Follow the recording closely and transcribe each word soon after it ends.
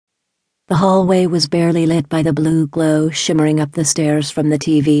The hallway was barely lit by the blue glow shimmering up the stairs from the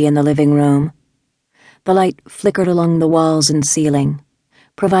TV in the living room. The light flickered along the walls and ceiling,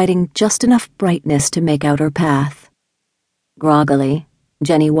 providing just enough brightness to make out her path. Groggily,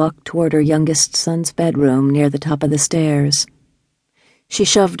 Jenny walked toward her youngest son's bedroom near the top of the stairs. She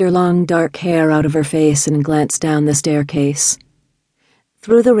shoved her long dark hair out of her face and glanced down the staircase.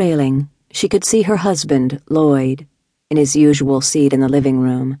 Through the railing, she could see her husband, Lloyd, in his usual seat in the living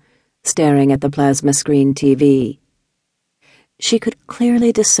room, staring at the plasma screen TV. She could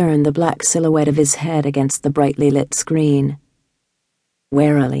clearly discern the black silhouette of his head against the brightly lit screen.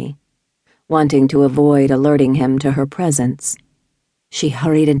 Warily, wanting to avoid alerting him to her presence, she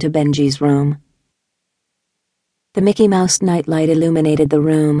hurried into Benji's room. The Mickey Mouse nightlight illuminated the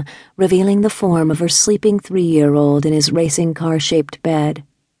room, revealing the form of her sleeping 3-year-old in his racing car-shaped bed.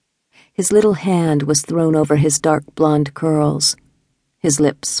 His little hand was thrown over his dark blonde curls. His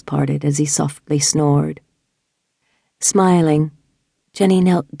lips parted as he softly snored. Smiling, Jenny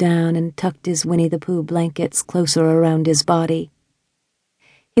knelt down and tucked his Winnie the Pooh blankets closer around his body.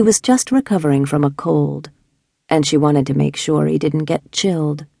 He was just recovering from a cold, and she wanted to make sure he didn't get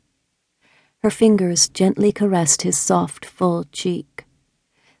chilled. Her fingers gently caressed his soft, full cheek,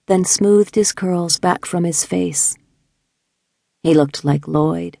 then smoothed his curls back from his face. He looked like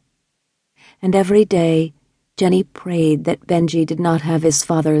Lloyd, and every day Jenny prayed that Benji did not have his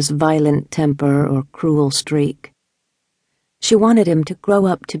father's violent temper or cruel streak. She wanted him to grow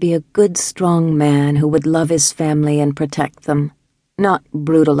up to be a good, strong man who would love his family and protect them, not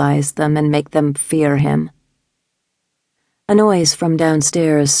brutalize them and make them fear him. A noise from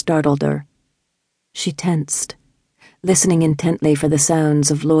downstairs startled her. She tensed, listening intently for the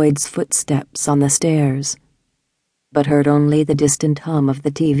sounds of Lloyd's footsteps on the stairs, but heard only the distant hum of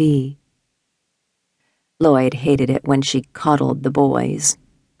the TV. Lloyd hated it when she coddled the boys.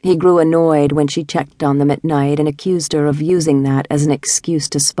 He grew annoyed when she checked on them at night and accused her of using that as an excuse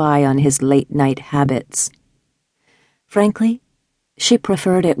to spy on his late-night habits. Frankly, she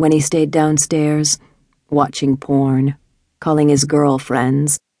preferred it when he stayed downstairs, watching porn, calling his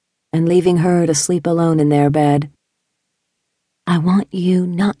girlfriends, and leaving her to sleep alone in their bed. "I want you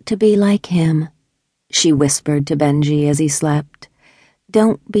not to be like him," she whispered to Benji as he slept.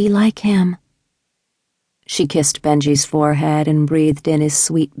 "Don't be like him." She kissed Benji's forehead and breathed in his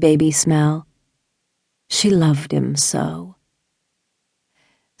sweet baby smell. She loved him so.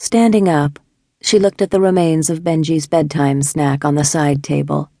 Standing up, she looked at the remains of Benji's bedtime snack on the side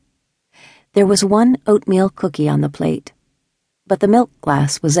table. There was one oatmeal cookie on the plate, but the milk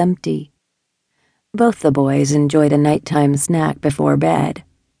glass was empty. Both the boys enjoyed a nighttime snack before bed.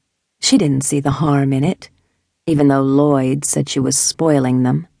 She didn't see the harm in it, even though Lloyd said she was spoiling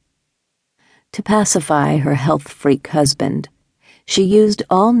them. To pacify her health-freak husband, she used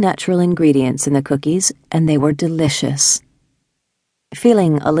all natural ingredients in the cookies, and they were delicious.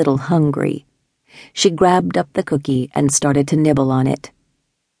 Feeling a little hungry, she grabbed up the cookie and started to nibble on it.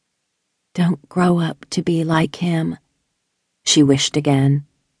 "Don't grow up to be like him," she wished again.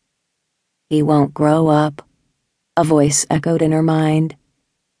 "He won't grow up," a voice echoed in her mind.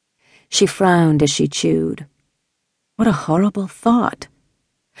 She frowned as she chewed. What a horrible thought.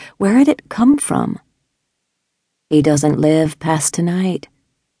 Where had it come from? "He doesn't live past tonight.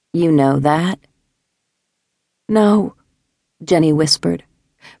 You know that." "No," Jenny whispered,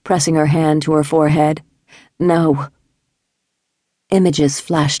 pressing her hand to her forehead. "No." Images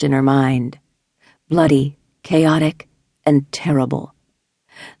flashed in her mind, bloody, chaotic, and terrible.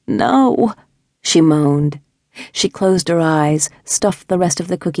 "No," she moaned. She closed her eyes, stuffed the rest of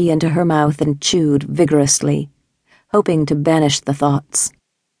the cookie into her mouth, and chewed vigorously, hoping to banish the thoughts.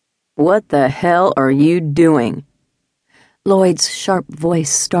 "What the hell are you doing?" Lloyd's sharp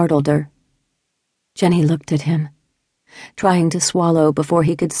voice startled her. Jenny looked at him, trying to swallow before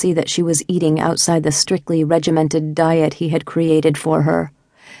he could see that she was eating outside the strictly regimented diet he had created for her,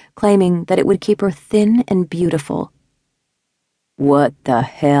 claiming that it would keep her thin and beautiful. "What the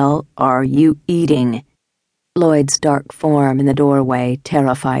hell are you eating?" Lloyd's dark form in the doorway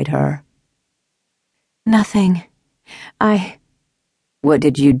terrified her. "Nothing. What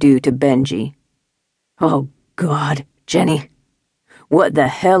did you do to Benji?" "Oh, God, Jenny. What the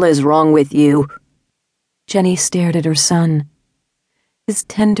hell is wrong with you?" Jenny stared at her son. His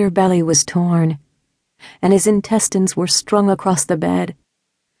tender belly was torn, and his intestines were strung across the bed.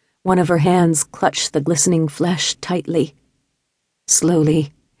 One of her hands clutched the glistening flesh tightly.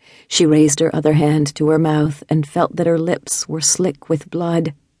 Slowly, she raised her other hand to her mouth and felt that her lips were slick with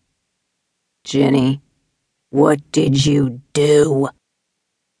blood. "Jenny, what did you do?"